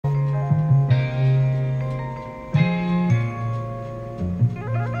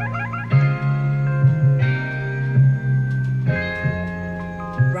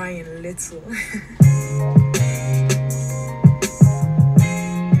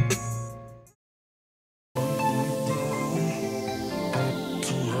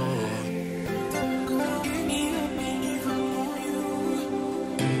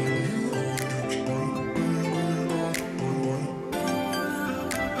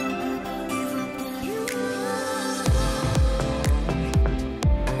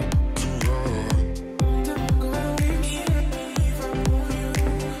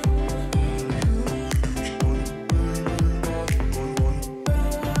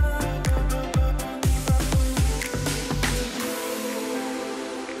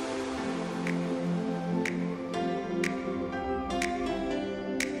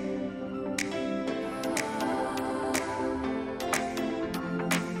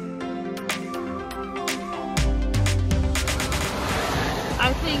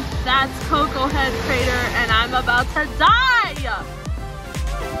That's Coco Head Crater, and I'm about to die!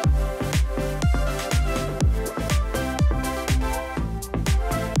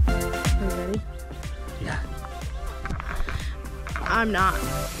 Are you ready? Yeah. I'm not.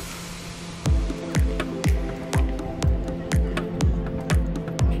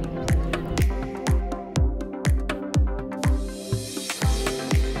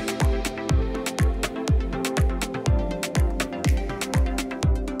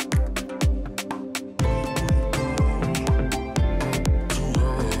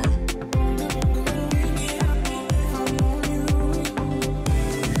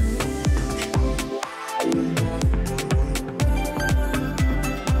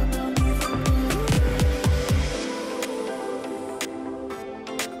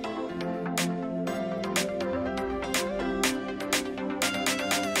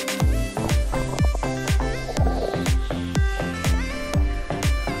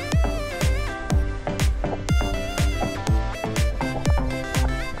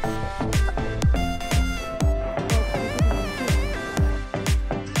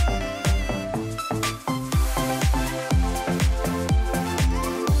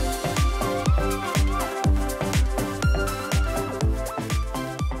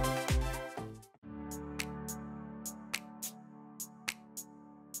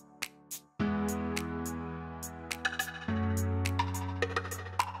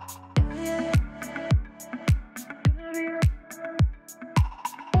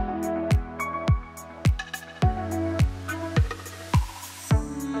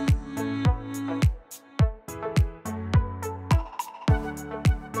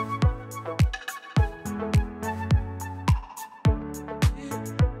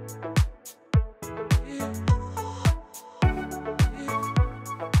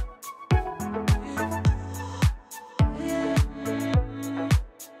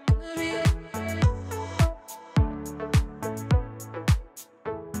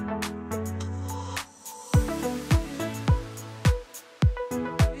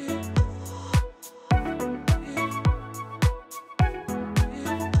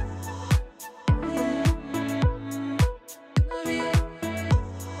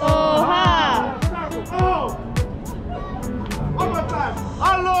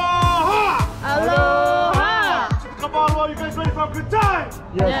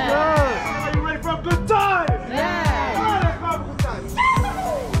 Yes, sir. Are you ready for a good time? Yeah. All right, let's have a good time.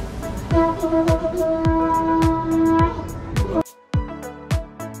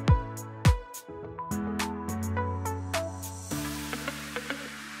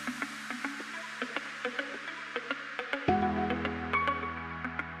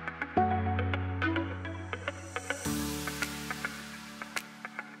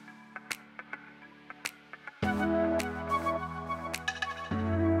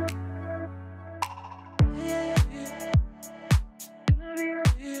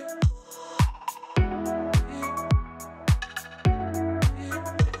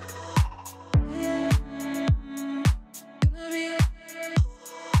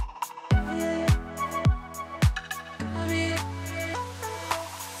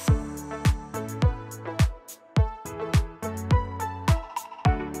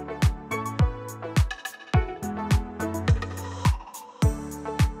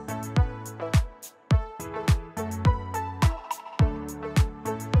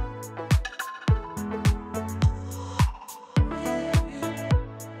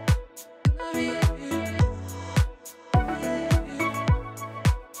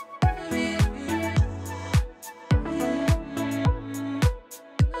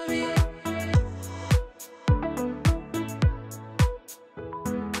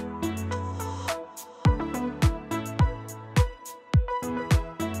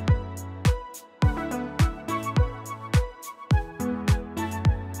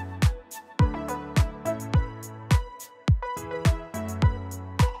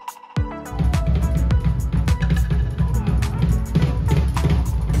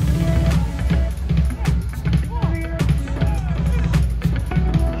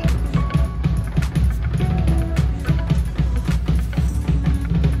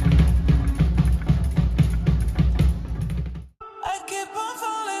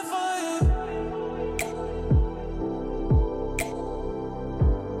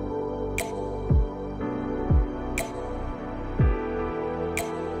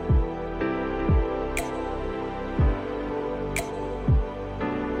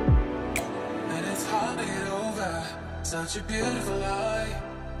 Such a beautiful light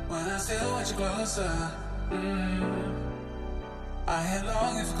when I still want you closer. I ain't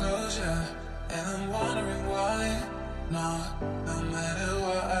longing for closure, and I'm wondering why No, no matter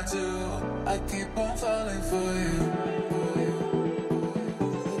what I do, I keep on falling for you.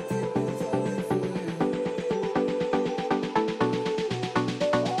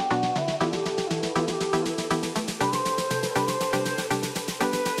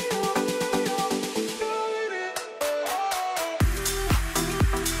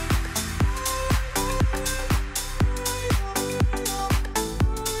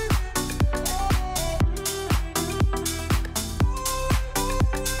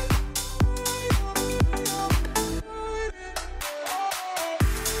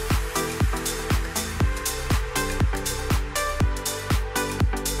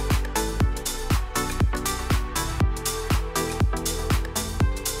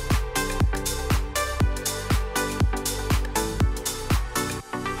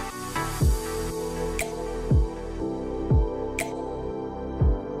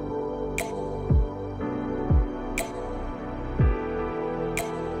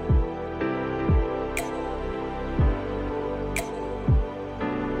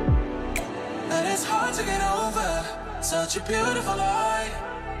 To get over such a beautiful lie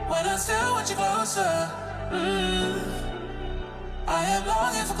when I still want you closer. I am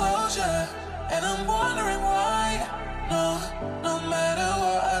longing for closure and I'm wondering why. No matter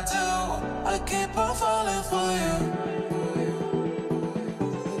what I do, I keep on falling for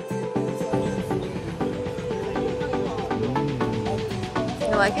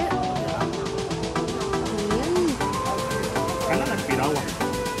You like it? Kind of like piragua.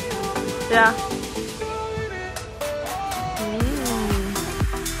 Yeah.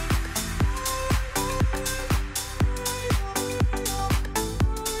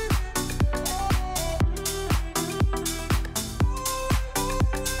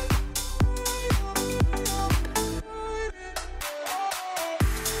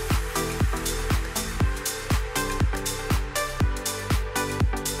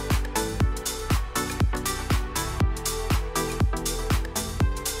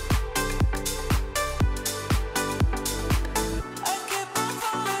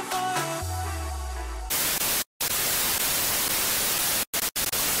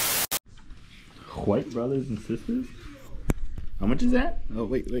 White brothers and sisters? How much is that? Oh,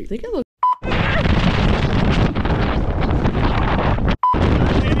 wait. I think it looks. I'm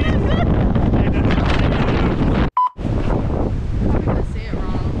gonna say it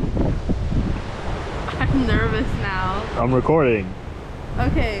wrong. I'm nervous now. I'm recording.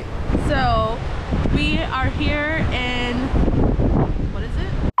 Okay, so we are here in, what is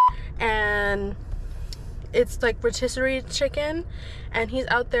it? And it's like rotisserie chicken, and he's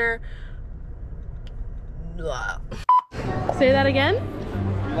out there. Say that again?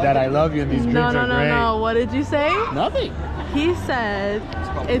 That I love you and these drinks are great. No. What did you say? Nothing. He said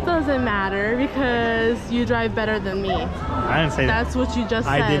it doesn't matter because you drive better than me. I didn't say that. That's what you just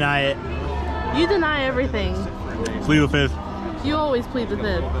said. I deny it. You deny everything. Plead the fifth. You always plead the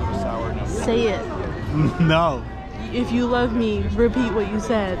fifth. Say it. No. If you love me, repeat what you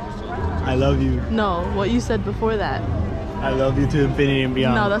said. I love you. No, what you said before that. I love you to infinity and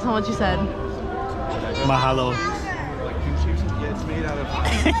beyond. No, that's not what you said. Mahalo.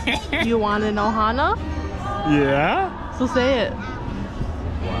 You want an ohana? Yeah? So say it.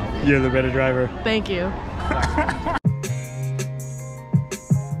 You're the better driver. Thank you.